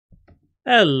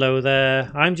Hello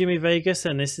there, I'm JIMMYVEGAS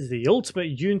and this is the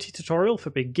ultimate Unity tutorial for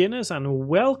beginners, and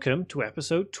welcome to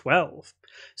episode 12.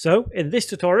 So in this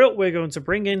tutorial we're going to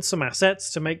bring in some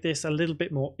assets to make this a little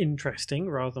bit more interesting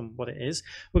rather than what it is.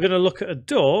 We're going to look at a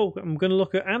door and we're going to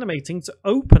look at animating to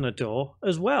open a door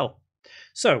as well.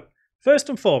 So first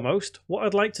and foremost, what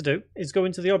I'd like to do is go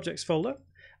into the objects folder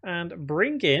and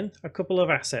bring in a couple of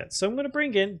assets. So I'm going to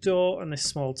bring in door and this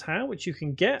small town, which you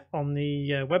can get on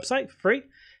the website for free.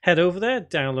 Head over there,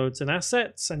 downloads and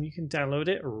assets, and you can download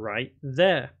it right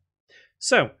there.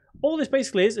 So all this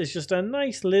basically is just a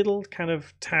nice little kind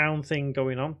of town thing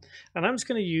going on, and I'm just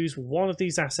going to use one of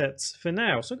these assets for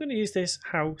now. So I'm going to use this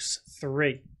house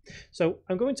 3. So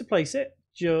I'm going to place it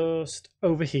just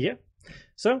over here.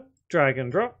 So drag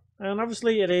and drop, and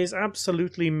obviously it is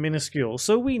absolutely minuscule,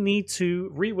 so we need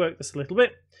to rework this a little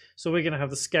bit. So we're going to have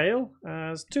the scale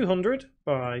as 200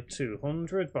 by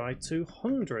 200 by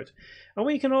 200. And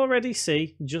we can already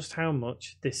see just how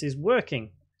much this is working.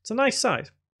 It's a nice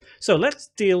size. So let's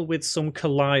deal with some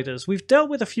colliders. We've dealt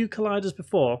with a few colliders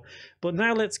before, but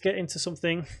now let's get into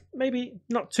something maybe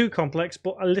not too complex,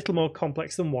 but a little more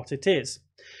complex than what it is.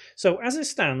 So as it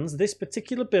stands, this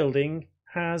particular building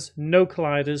has no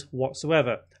colliders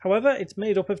whatsoever. However, it's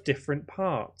made up of different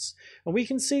parts. And we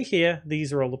can see here,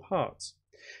 these are all the parts.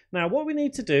 Now what we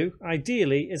need to do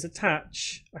ideally is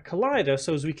attach a collider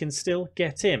so as we can still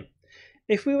get in.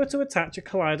 If we were to attach a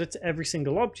collider to every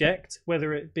single object,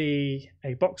 whether it be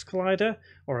a box collider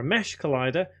or a mesh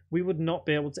collider, we would not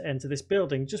be able to enter this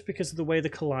building just because of the way the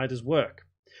colliders work.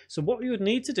 So what we would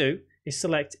need to do is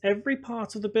select every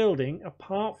part of the building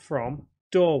apart from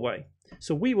doorway.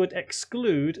 So we would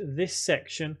exclude this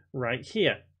section right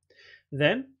here.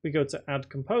 Then we go to add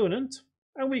component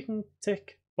and we can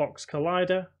tick box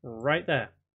collider right there.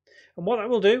 And what that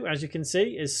will do, as you can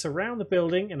see, is surround the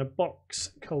building in a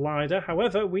box collider.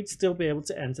 However, we'd still be able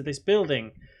to enter this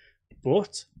building.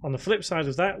 But on the flip side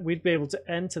of that, we'd be able to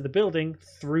enter the building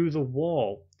through the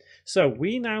wall. So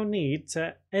we now need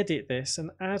to edit this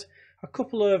and add a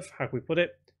couple of, how can we put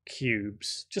it,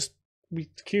 cubes.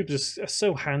 Cubes are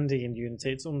so handy in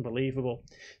Unity, it's unbelievable.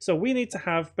 So we need to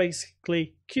have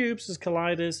basically cubes as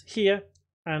colliders here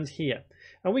and here.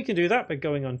 And we can do that by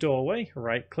going on doorway,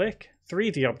 right click,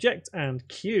 3D object and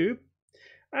cube.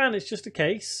 And it's just a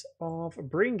case of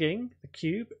bringing the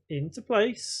cube into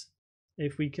place,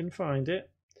 if we can find it.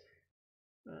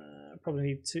 Probably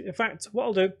need to, in fact, what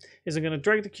I'll do is I'm going to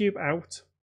drag the cube out,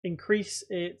 decrease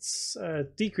its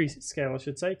scale, I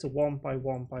should say, to 1 by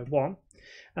 1 by 1.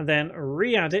 And then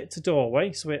re-add it to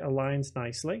doorway so it aligns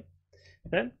nicely.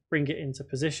 Then bring it into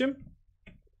position.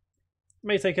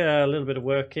 May take a little bit of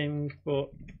working, but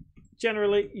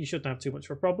generally you shouldn't have too much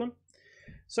of a problem.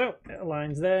 So it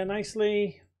aligns there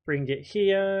nicely. Bring it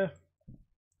here.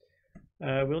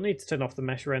 We'll need to turn off the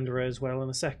mesh renderer as well in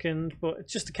a second, but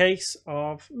it's just a case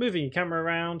of moving your camera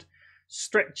around,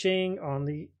 stretching on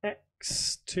the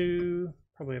X to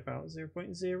probably about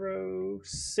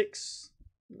 0.06,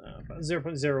 no, about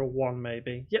 0.01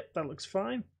 maybe. Yep, that looks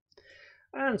fine.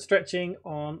 And stretching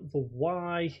on the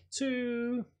Y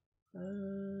to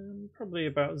probably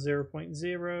about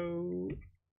 0.0,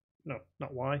 no,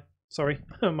 not Y, sorry,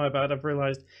 my bad, I've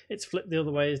realized it's flipped the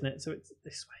other way, isn't it? So it's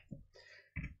this way.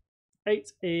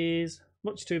 8 is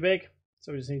much too big,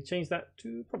 so we just need to change that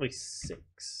to probably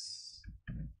 6,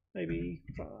 maybe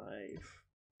 5.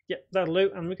 Yep, that'll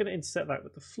do. And we're going to intersect that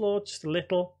with the floor just a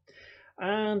little,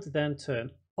 and then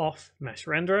turn off mesh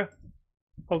renderer.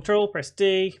 Control, press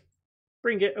D,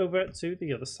 bring it over to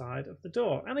the other side of the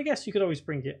door. And I guess you could always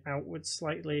bring it outwards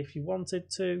slightly if you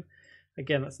wanted to.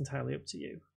 Again, that's entirely up to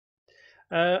you.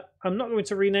 I'm not going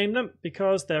to rename them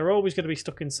because they're always going to be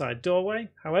stuck inside doorway.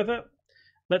 However,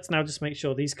 let's now just make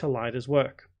sure these colliders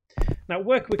work. Now,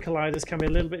 working with colliders can be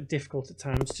a little bit difficult at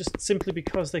times, just simply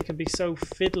because they can be so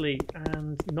fiddly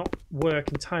and not work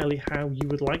entirely how you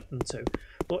would like them to.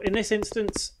 But in this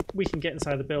instance, we can get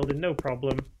inside the building, no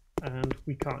problem, and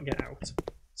we can't get out.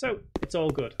 So it's all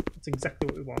good. It's exactly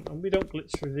what we want, and we don't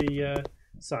glitch through the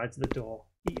sides of the door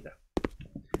either.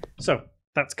 So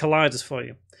that's colliders for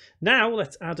you. Now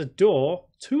let's add a door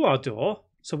to our door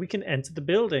so we can enter the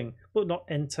building, but not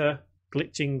enter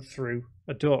glitching through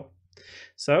a door.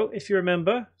 So if you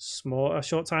remember, a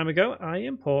short time ago, I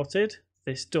imported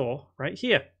this door right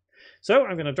here. So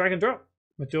I'm going to drag and drop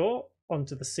my door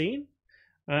onto the scene,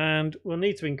 and we'll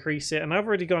need to increase it. And I've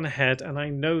already gone ahead and I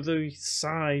know the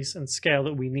size and scale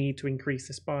that we need to increase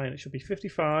this by, and it should be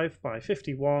 55 by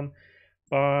 51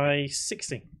 by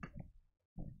 60.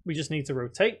 We just need to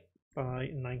rotate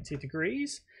by 90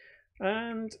 degrees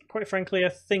And quite frankly, I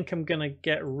think I'm going to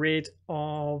get rid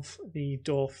of the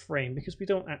door frame because we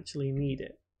don't actually need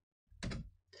it.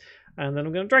 And then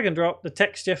I'm going to drag and drop the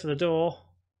texture for the door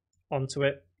onto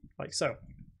it like so.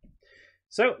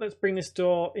 So let's bring this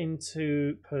door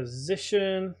into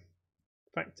position.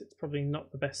 In fact, it's probably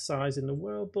not the best size in the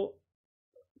world,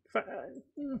 but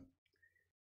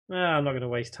I'm not going to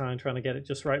waste time trying to get it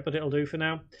just right, but it'll do for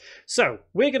now. So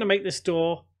we're going to make this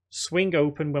door swing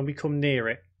open when we come near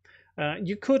it.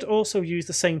 You could also use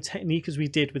the same technique as we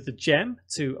did with the gem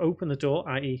to open the door,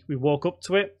 i.e. we walk up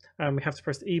to it and we have to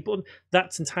press the E button.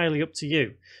 That's entirely up to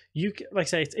you. Like I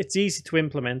say, it's easy to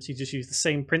implement. You just use the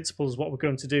same principle as what we're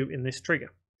going to do in this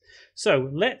trigger. So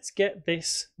let's get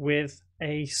this with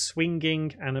a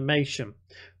swinging animation.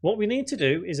 What we need to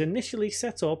do is initially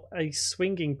set up a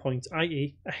swinging point,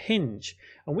 i.e. a hinge.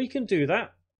 And we can do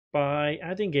that by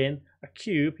adding in a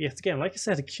cube. Yet again, like I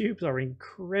said, cubes are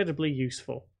incredibly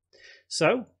useful.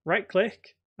 So right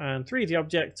click and 3D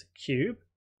object cube,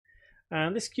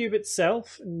 and this cube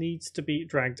itself needs to be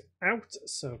dragged out,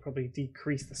 so probably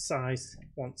decrease the size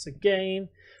once again,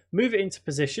 move it into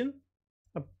position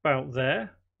about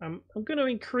there. I'm going to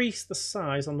increase the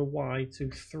size on the Y to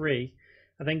 3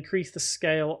 and then increase the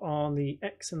scale on the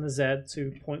X and the Z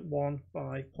to 0.1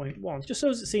 by 0.1, just so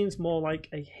as it seems more like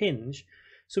a hinge,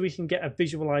 so we can get a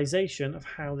visualization of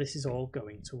how this is all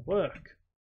going to work.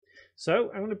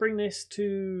 So I'm going to bring this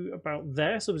to about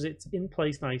there, so as it's in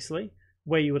place nicely,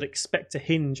 where you would expect a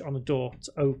hinge on a door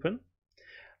to open.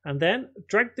 And then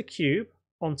drag the cube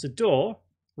onto door,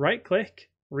 right click,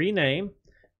 rename,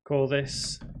 call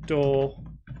this door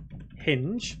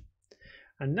hinge.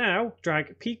 And now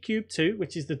drag pcube2,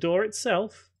 which is the door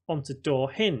itself, onto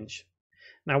door hinge.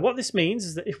 Now what this means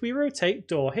is that if we rotate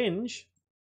door hinge,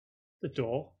 the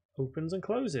door opens and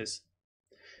closes.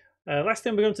 Last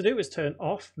thing we're going to do is turn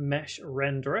off mesh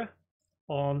renderer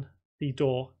on the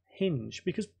door hinge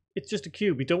because it's just a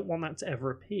cube. We don't want that to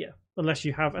ever appear unless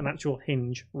you have an actual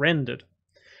hinge rendered.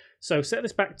 So set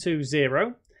this back to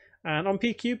 0, and on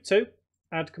pcube2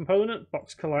 add component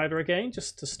box collider again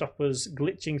just to stop us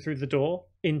glitching through the door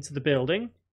into the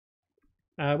building.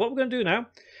 What we're going to do now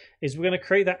is we're going to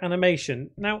create that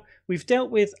animation. Now we've dealt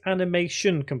with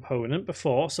animation component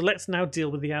before, so let's now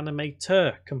deal with the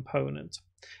animator component.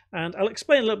 And I'll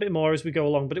explain a little bit more as we go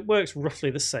along, but it works roughly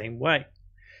the same way.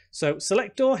 So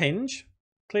select door hinge,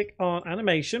 click on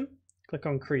animation, click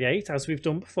on create as we've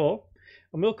done before,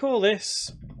 and we'll call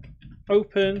this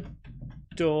open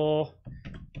door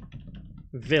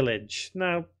village.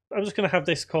 Now I'm just going to have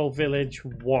this called village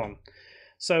 1.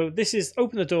 So this is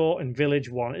open the door in village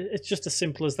 1. It's just as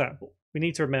simple as that, but we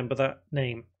need to remember that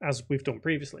name as we've done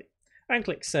previously. And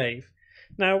click save.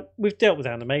 Now, we've dealt with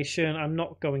animation. I'm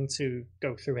not going to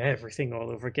go through everything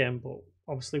all over again, but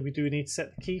obviously we do need to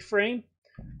set the keyframe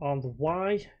on the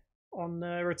Y on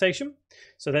rotation.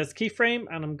 So there's the keyframe,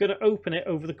 and I'm going to open it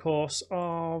over the course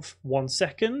of 1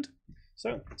 second.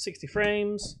 So 60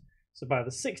 frames. So by the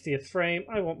 60th frame,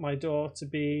 I want my door to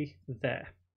be there.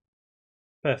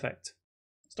 Perfect.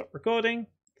 Stop recording.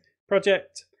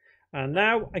 Project. And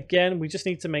now, again, we just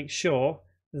need to make sure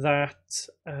that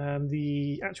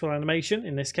the actual animation,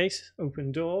 in this case,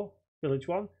 open door, village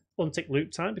 1, untick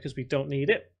loop time because we don't need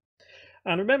it.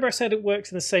 And remember I said it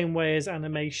works in the same way as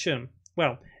animation.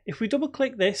 Well, if we double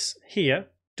click this here,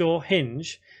 door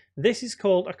hinge, this is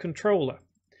called a controller.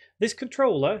 This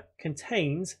controller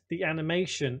contains the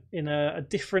animation in a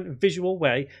different visual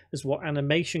way as what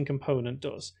animation component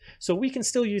does. So we can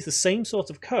still use the same sort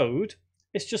of code,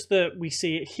 it's just that we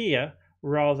see it here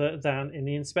rather than in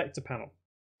the inspector panel.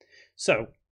 So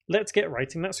let's get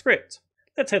writing that script.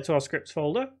 Let's head to our scripts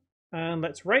folder and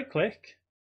let's right click,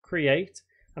 create,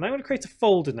 and I'm going to create a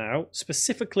folder now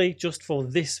specifically just for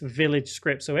this village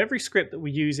script. So every script that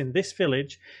we use in this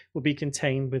village will be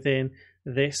contained within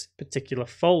this particular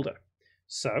folder.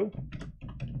 So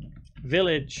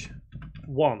village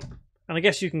 1, and I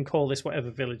guess you can call this whatever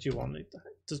village you want.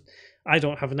 I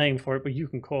don't have a name for it, but you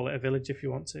can call it a village if you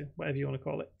want to, whatever you want to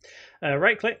call it.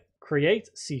 Right click,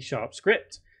 create C#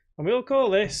 script. And we'll call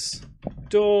this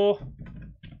door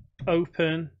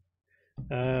open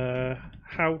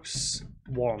house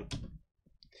 1.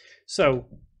 So,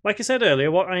 like I said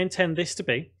earlier, what I intend this to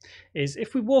be is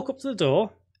if we walk up to the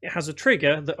door, it has a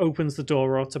trigger that opens the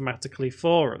door automatically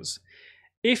for us.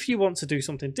 If you want to do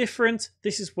something different,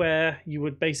 this is where you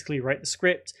would basically write the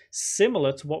script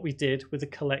similar to what we did with the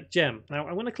collect gem. Now,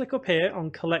 I'm going to click up here on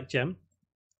collect gem.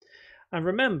 And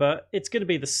remember, it's going to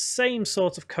be the same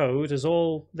sort of code as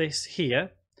all this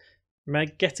here.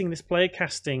 Getting this player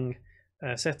casting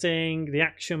setting, the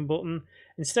action button.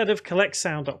 Instead of collect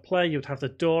sound.play, you would have the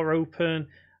door open.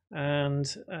 and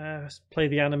play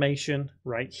the animation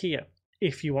right here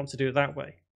if you want to do it that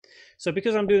way. So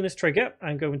because I'm doing this trigger,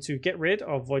 I'm going to get rid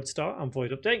of void start and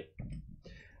void update,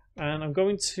 and I'm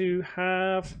going to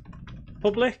have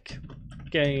public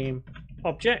game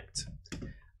object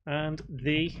and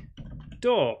the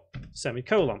door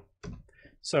semicolon.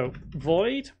 So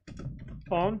void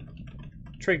on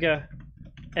trigger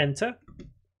enter,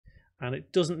 and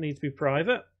it doesn't need to be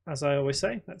private, as I always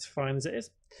say. That's fine as it is.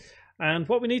 And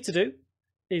what we need to do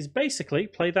is basically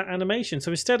play that animation. So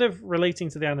instead of relating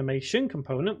to the animation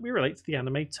component, we relate to the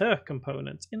animator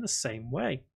component in the same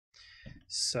way.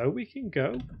 So we can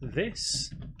go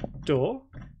this door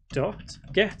dot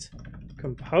get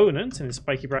component, and in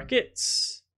spiky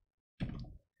brackets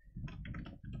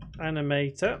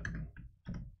animator,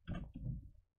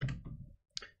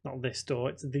 not this door,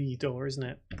 it's the door, isn't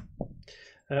it?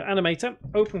 Animator,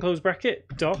 open close bracket,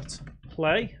 dot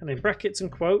play, and in brackets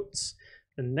and quotes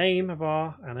the name of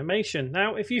our animation.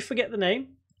 Now if you forget the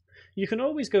name, you can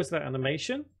always go to that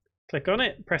animation, click on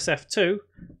it, press F2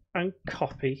 and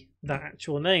copy that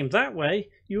actual name. That way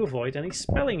you avoid any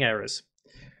spelling errors.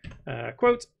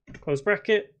 Quote, close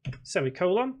bracket,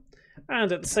 semicolon,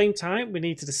 and at the same time we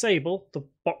need to disable the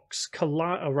box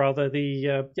collider, or rather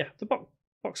the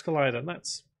box collider.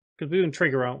 That's because we're doing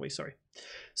trigger, aren't we? Sorry.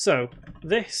 So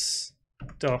this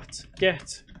dot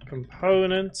get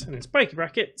component, and in spiky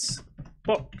brackets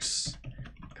box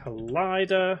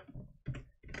collider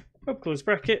open close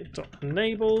bracket dot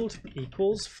enabled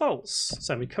equals false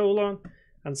semicolon,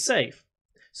 and save.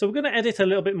 So we're going to edit a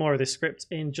little bit more of this script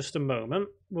in just a moment.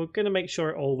 We're going to make sure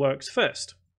it all works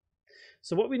first.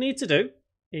 So what we need to do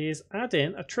is add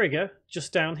in a trigger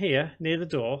just down here near the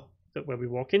door, that when we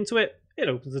walk into it, it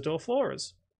opens the door for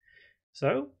us.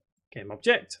 So game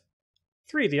object,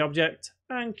 3D object,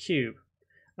 and cube.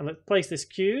 And let's place this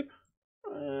cube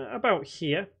about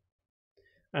here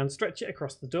and stretch it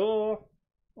across the door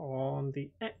on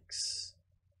the X,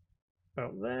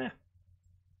 about there.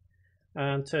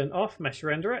 And turn off mesh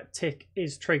renderer, tick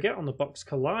is trigger on the box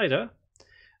collider,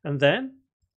 and then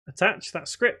attach that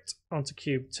script onto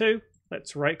cube 2.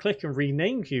 Let's right click and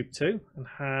rename cube 2 and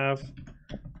have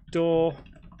door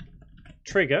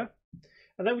trigger,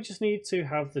 and then we just need to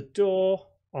have the door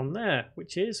on there,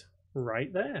 which is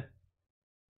right there.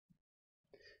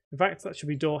 In fact, that should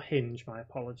be door hinge, my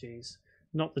apologies,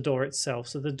 not the door itself.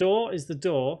 So the door is the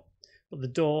door, but the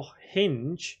door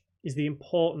hinge is the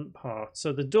important part.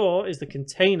 So the door is the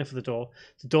container for the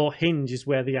door hinge is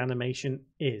where the animation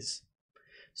is.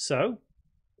 So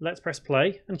let's press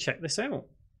play and check this out.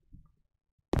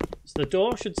 So the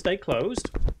door should stay closed,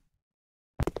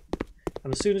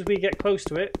 and as soon as we get close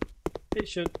to it, it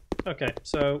should, okay,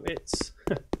 so it's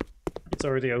it's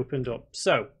already opened up.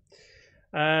 So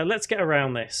let's get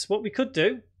around this. What we could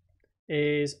do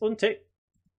is untick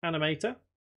animator.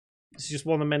 This is just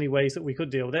one of the many ways that we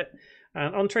could deal with it.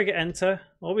 And on trigger enter,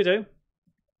 all we do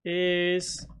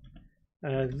is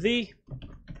the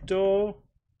door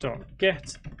dot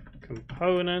get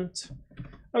component,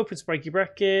 open spiky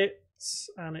brackets,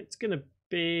 and it's going to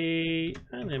be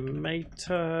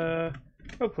animator,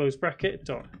 open close bracket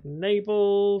dot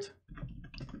enabled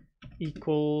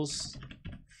equals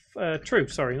true.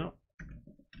 Sorry,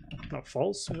 not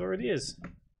false. It already is.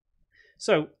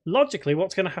 So logically,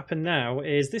 what's going to happen now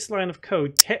is this line of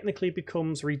code technically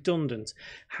becomes redundant.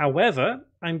 However,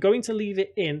 I'm going to leave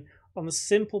it in on the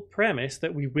simple premise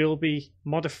that we will be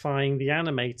modifying the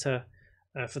animator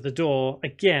for the door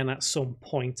again at some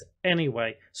point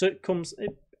anyway. So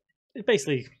it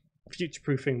basically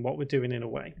future-proofing what we're doing in a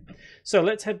way. So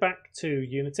let's head back to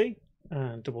Unity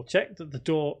and double check that the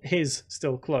door is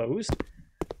still closed.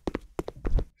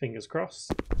 Fingers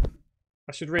crossed.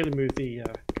 I should really move the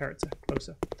character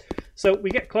closer. So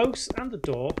we get close and the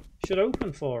door should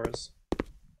open for us.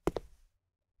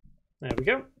 There we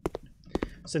go.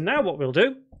 So now what we'll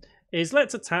do is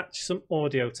let's attach some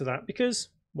audio to that, because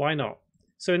why not?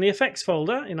 So in the effects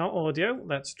folder in our audio,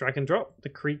 let's drag and drop the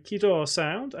creaky door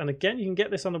sound. And again, you can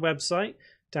get this on the website,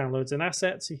 downloads and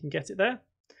assets, you can get it there.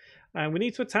 And we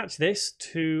need to attach this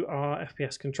to our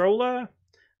FPS controller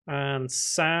and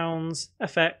sounds,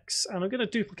 effects, and I'm going to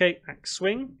duplicate axe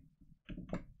swing,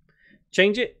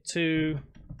 change it to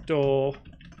door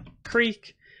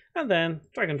creak, and then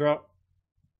drag and drop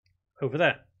over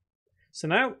there. So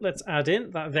now let's add in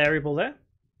that variable there.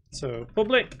 So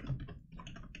public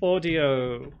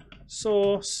audio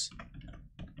source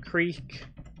creak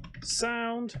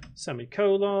sound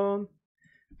semicolon,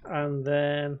 and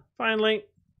then finally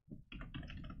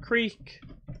creak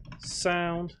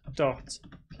sound dot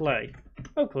play,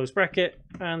 open close bracket,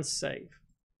 and save.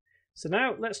 So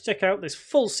now let's check out this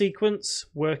full sequence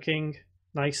working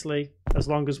nicely, as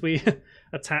long as we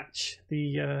attach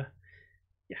the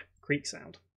creak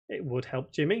sound. It would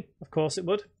help Jimmy, of course it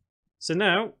would. So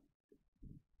now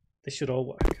this should all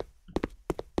work.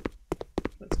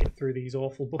 Let's get through these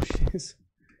awful bushes.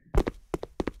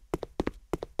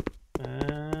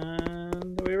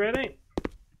 And are we ready?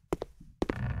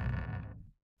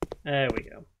 There we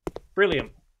go.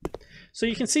 Brilliant. So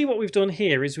you can see what we've done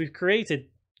here is we've created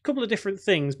a couple of different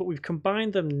things, but we've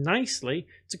combined them nicely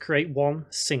to create one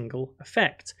single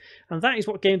effect. And that is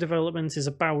what game development is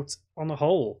about on a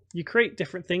whole. You create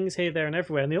different things here, there, and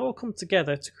everywhere, and they all come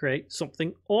together to create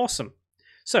something awesome.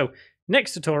 So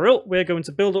next tutorial, we're going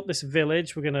to build up this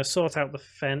village. We're going to sort out the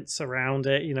fence around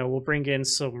it. You know, we'll bring in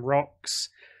some rocks,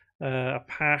 a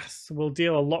path. We'll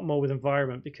deal a lot more with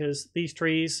environment because these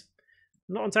trees,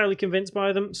 not entirely convinced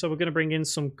by them, so we're going to bring in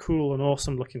some cool and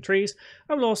awesome looking trees.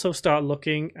 I will also start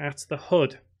looking at the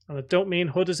HUD. And I don't mean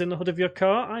HUD as in the hood of your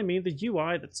car, I mean the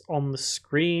UI that's on the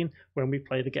screen when we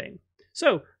play the game.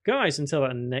 So, guys, until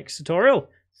our next tutorial,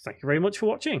 thank you very much for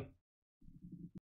watching.